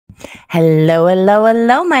Hello, hello,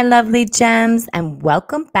 hello, my lovely gems, and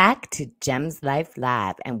welcome back to Gems Life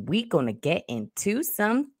Live. And we're gonna get into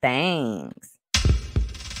some things.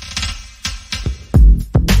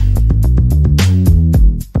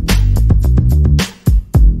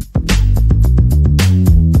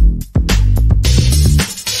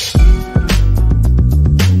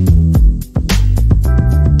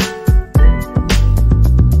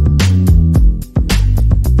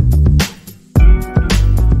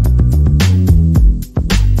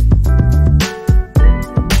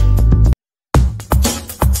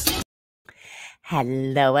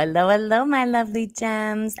 Hello, hello, hello, my lovely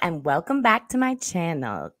gems, and welcome back to my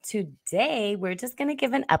channel. Today, we're just going to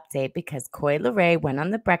give an update because Coileray went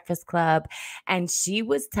on the Breakfast Club and she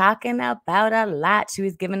was talking about a lot. She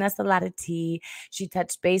was giving us a lot of tea. She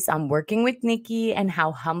touched base on working with Nicki and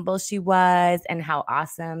how humble she was and how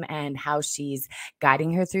awesome and how she's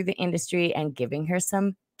guiding her through the industry and giving her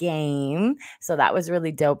some game. So that was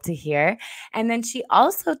really dope to hear. And then she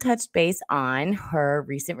also touched base on her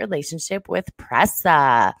recent relationship with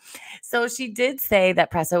Pressa. So she did say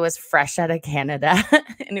that Pressa was fresh out of Canada.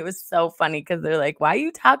 And it was so funny because they're like, why are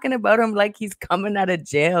you talking about him like he's coming out of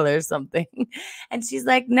jail or something? And she's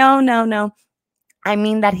like, no, no, no. I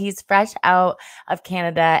mean that he's fresh out of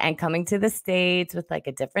Canada and coming to the States with like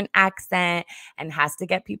a different accent and has to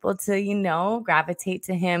get people to, gravitate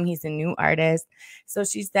to him. He's a new artist. So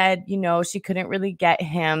she said, she couldn't really get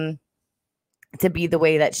him to be the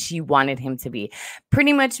way that she wanted him to be.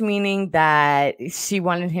 Pretty much meaning that she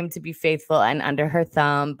wanted him to be faithful and under her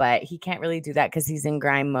thumb, but he can't really do that because he's in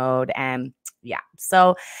grind mode. And yeah,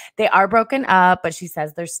 so they are broken up, but she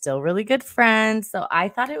says they're still really good friends. So I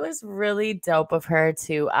thought it was really dope of her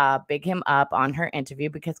to big him up on her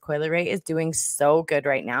interview because Coileray is doing so good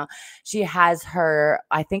right now. She has her,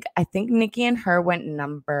 I think Nicki and her went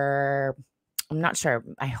number, I'm not sure.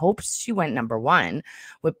 I hope she went number one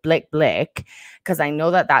with Blick Blick because I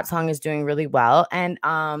know that song is doing really well. And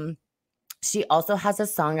she also has a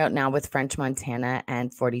song out now with French Montana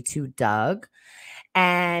and 42 Doug.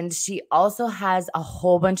 And she also has a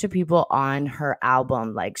whole bunch of people on her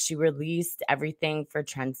album. Like she released everything for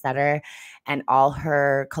Trendsetter and all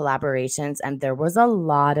her collaborations. And there was a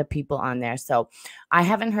lot of people on there. So I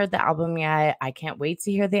haven't heard the album yet. I can't wait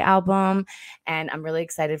to hear the album. And I'm really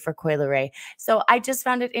excited for Coileray. So I just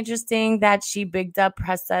found it interesting that she bigged up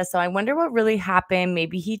Pressa. So I wonder what really happened.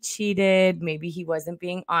 Maybe he cheated. Maybe he wasn't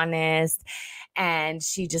being honest. And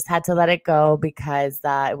she just had to let it go because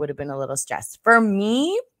it would have been a little stressed. For me,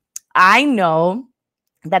 I know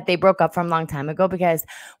that they broke up from a long time ago because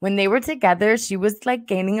when they were together, she was like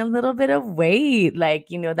gaining a little bit of weight, like,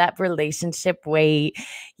 that relationship weight,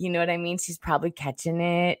 you know what I mean? She's probably catching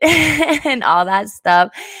it and all that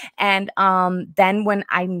stuff. And then when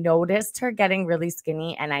I noticed her getting really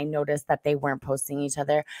skinny and I noticed that they weren't posting each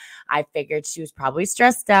other, I figured she was probably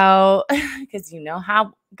stressed out because you know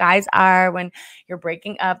how guys are when you're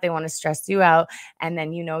breaking up, they want to stress you out. And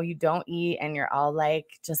then, you don't eat and you're all like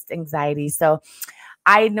just anxiety. So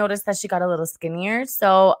I noticed that she got a little skinnier.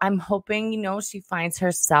 So I'm hoping, she finds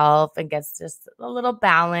herself and gets just a little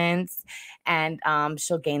balance and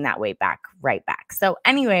she'll gain that weight back right back. So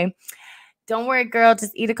anyway, don't worry, girl.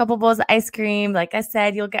 Just eat a couple bowls of ice cream. Like I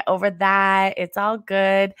said, you'll get over that. It's all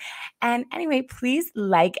good. And anyway, please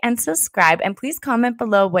like and subscribe. And please comment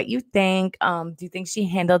below what you think. Do you think she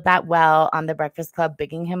handled that well on the Breakfast Club,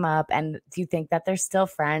 bigging him up? And do you think that they're still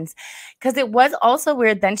friends? Because it was also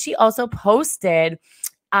weird. Then she also posted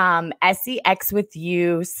SEX with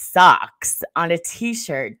you sucks on a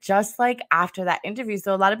t-shirt just like after that interview.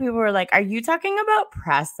 So a lot of people were like, are you talking about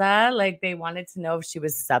Pressa? Like they wanted to know if she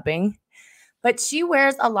was subbing. But she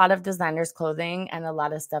wears a lot of designers' clothing and a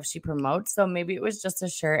lot of stuff she promotes. So maybe it was just a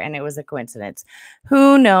shirt and it was a coincidence.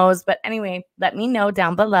 Who knows? But anyway, let me know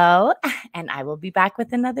down below and I will be back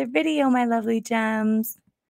with another video, my lovely gems.